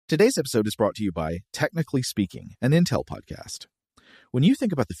Today's episode is brought to you by Technically Speaking, an Intel podcast. When you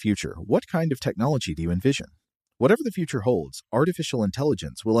think about the future, what kind of technology do you envision? Whatever the future holds, artificial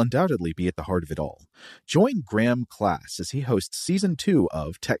intelligence will undoubtedly be at the heart of it all. Join Graham Class as he hosts Season 2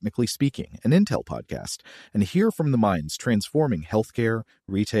 of Technically Speaking, an Intel podcast, and hear from the minds transforming healthcare,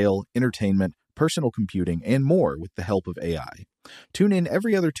 retail, entertainment, personal computing, and more with the help of AI. Tune in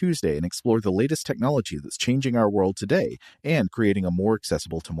every other Tuesday and explore the latest technology that's changing our world today and creating a more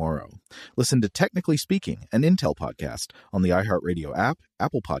accessible tomorrow. Listen to Technically Speaking, an Intel podcast on the iHeartRadio app,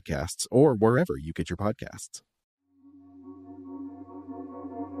 Apple Podcasts, or wherever you get your podcasts.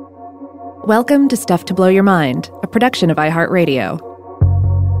 Welcome to Stuff to Blow Your Mind, a production of iHeartRadio.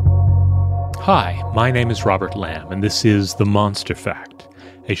 Hi, my name is Robert Lamb, and this is The Monstrefact,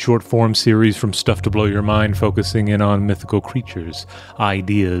 a short-form series from Stuff to Blow Your Mind focusing in on mythical creatures,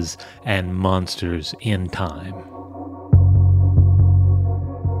 ideas, and monsters in time.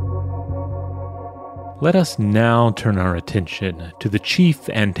 Let us now turn our attention to the chief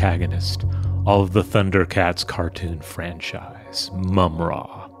antagonist of the Thundercats cartoon franchise,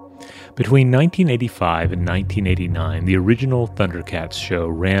 Mumm-Ra. Between 1985 and 1989, the original Thundercats show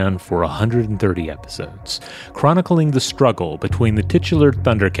ran for 130 episodes, chronicling the struggle between the titular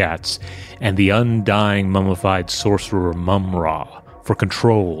Thundercats and the undying mummified sorcerer Mumm-Ra for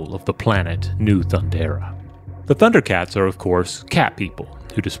control of the planet New Thundera. The Thundercats are, of course, cat people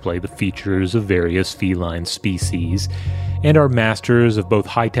who display the features of various feline species and are masters of both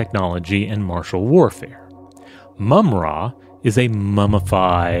high technology and martial warfare. Mumm-Ra is a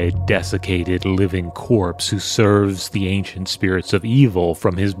mummified, desiccated, living corpse who serves the ancient spirits of evil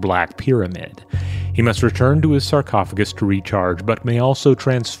from his black pyramid. He must return to his sarcophagus to recharge, but may also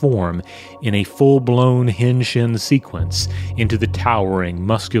transform in a full-blown Henshin sequence into the towering,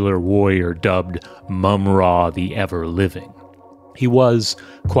 muscular warrior dubbed Mumm-Ra the Ever-Living. He was,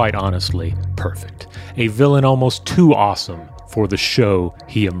 quite honestly, perfect. A villain almost too awesome for the show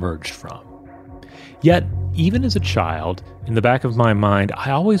he emerged from. Yet, even as a child, in the back of my mind,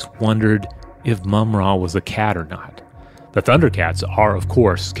 I always wondered if Mumm-Ra was a cat or not. The Thundercats are, of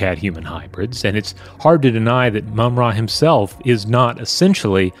course, cat-human hybrids, and it's hard to deny that Mumm-Ra himself is not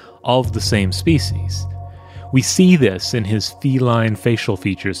essentially of the same species. We see this in his feline facial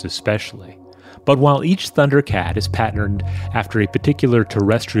features especially. But while each Thundercat is patterned after a particular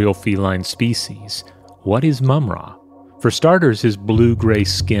terrestrial feline species, what is Mumm-Ra? For starters, his blue-gray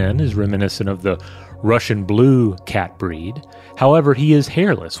skin is reminiscent of the Russian blue cat breed. However, he is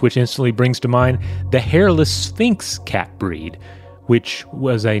hairless, which instantly brings to mind the hairless Sphinx cat breed, which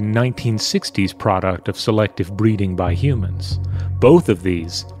was a 1960s product of selective breeding by humans. Both of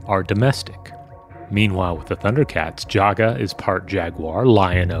these are domestic. Meanwhile, with the Thundercats, Jaga is part jaguar,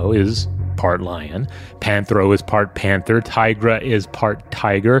 Lion-O is part lion, Panthro is part panther, Tigra is part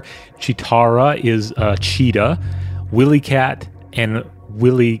tiger, Chitara is a cheetah, Willy Cat and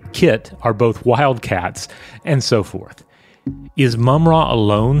Willy Kit are both wildcats, and so forth. Is Mumm-Ra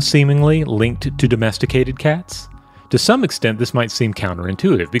alone seemingly linked to domesticated cats? To some extent, this might seem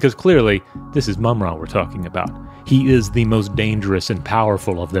counterintuitive, because clearly, this is Mumm-Ra we're talking about. He is the most dangerous and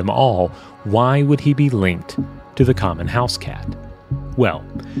powerful of them all. Why would he be linked to the common house cat? Well,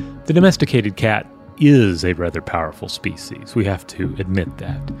 the domesticated cat is a rather powerful species. We have to admit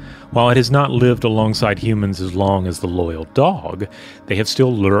that. While it has not lived alongside humans as long as the loyal dog, they have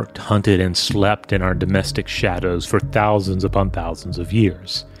still lurked, hunted, and slept in our domestic shadows for thousands upon thousands of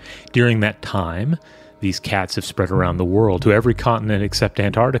years. During that time, these cats have spread around the world to every continent except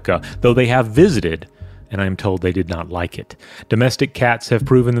Antarctica, though they have visited, and I am told they did not like it. Domestic cats have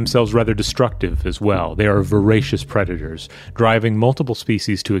proven themselves rather destructive as well. They are voracious predators, driving multiple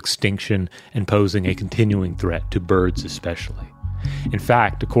species to extinction and posing a continuing threat to birds especially. In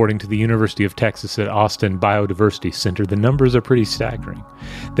fact, according to the University of Texas at Austin Biodiversity Center, the numbers are pretty staggering.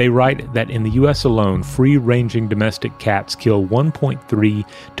 They write that in the U.S. alone, free-ranging domestic cats kill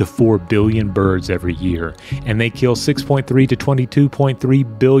 1.3 to 4 billion birds every year, and they kill 6.3 to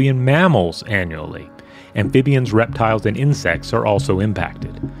 22.3 billion mammals annually. Amphibians, reptiles, and insects are also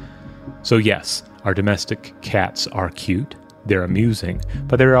impacted. So yes, our domestic cats are cute, they're amusing,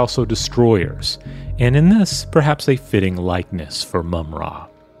 but they're also destroyers, and in this, perhaps a fitting likeness for Mumm-Ra.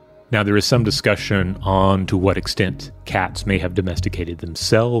 Now, there is some discussion on to what extent cats may have domesticated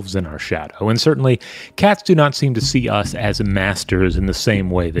themselves in our shadow, and certainly cats do not seem to see us as masters in the same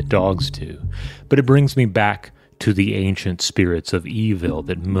way that dogs do. But it brings me back to the ancient spirits of evil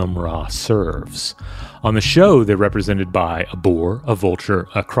that Mumm-Ra serves. On the show, they're represented by a boar, a vulture,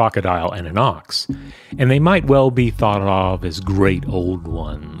 a crocodile, and an ox, and they might well be thought of as great old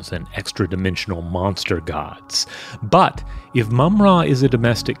ones and extra-dimensional monster gods. But if Mumm-Ra is a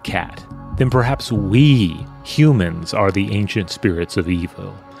domestic cat, then perhaps we, humans, are the ancient spirits of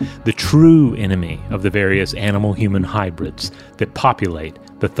evil, the true enemy of the various animal-human hybrids that populate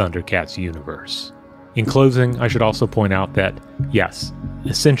the Thundercats universe. In closing, I should also point out that, yes,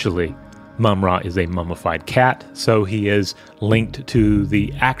 essentially, Mumm-Ra is a mummified cat, so he is linked to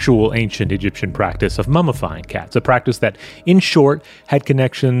the actual ancient Egyptian practice of mummifying cats, a practice that, in short, had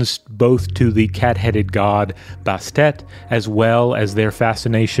connections both to the cat-headed god Bastet, as well as their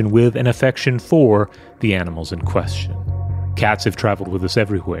fascination with and affection for the animals in question. Cats have traveled with us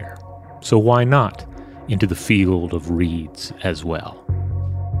everywhere, so why not into the field of reeds as well?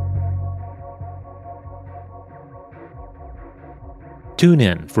 Tune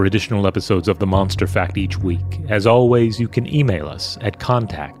in for additional episodes of the Monstrefact each week. As always, you can email us at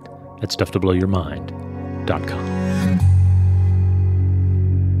contact@stufftoblowyourmind.com.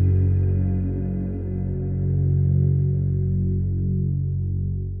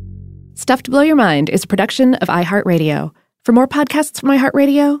 Stuff to Blow Your Mind is a production of iHeartRadio. For more podcasts from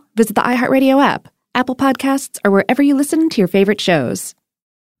iHeartRadio, visit the iHeartRadio app, Apple Podcasts, or wherever you listen to your favorite shows.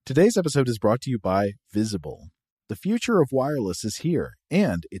 Today's episode is brought to you by Visible. The future of wireless is here,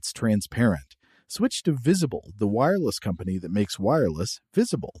 and it's transparent. Switch to Visible, the wireless company that makes wireless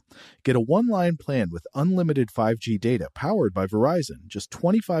visible. Get a one-line plan with unlimited 5G data powered by Verizon, just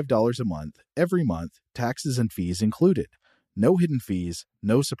 $25 a month, every month, taxes and fees included. No hidden fees,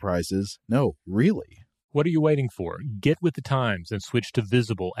 no surprises, no, really. What are you waiting for? Get with the times and switch to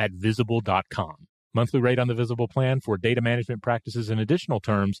Visible at Visible.com. Monthly rate on the Visible plan for data management practices and additional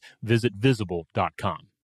terms, visit Visible.com.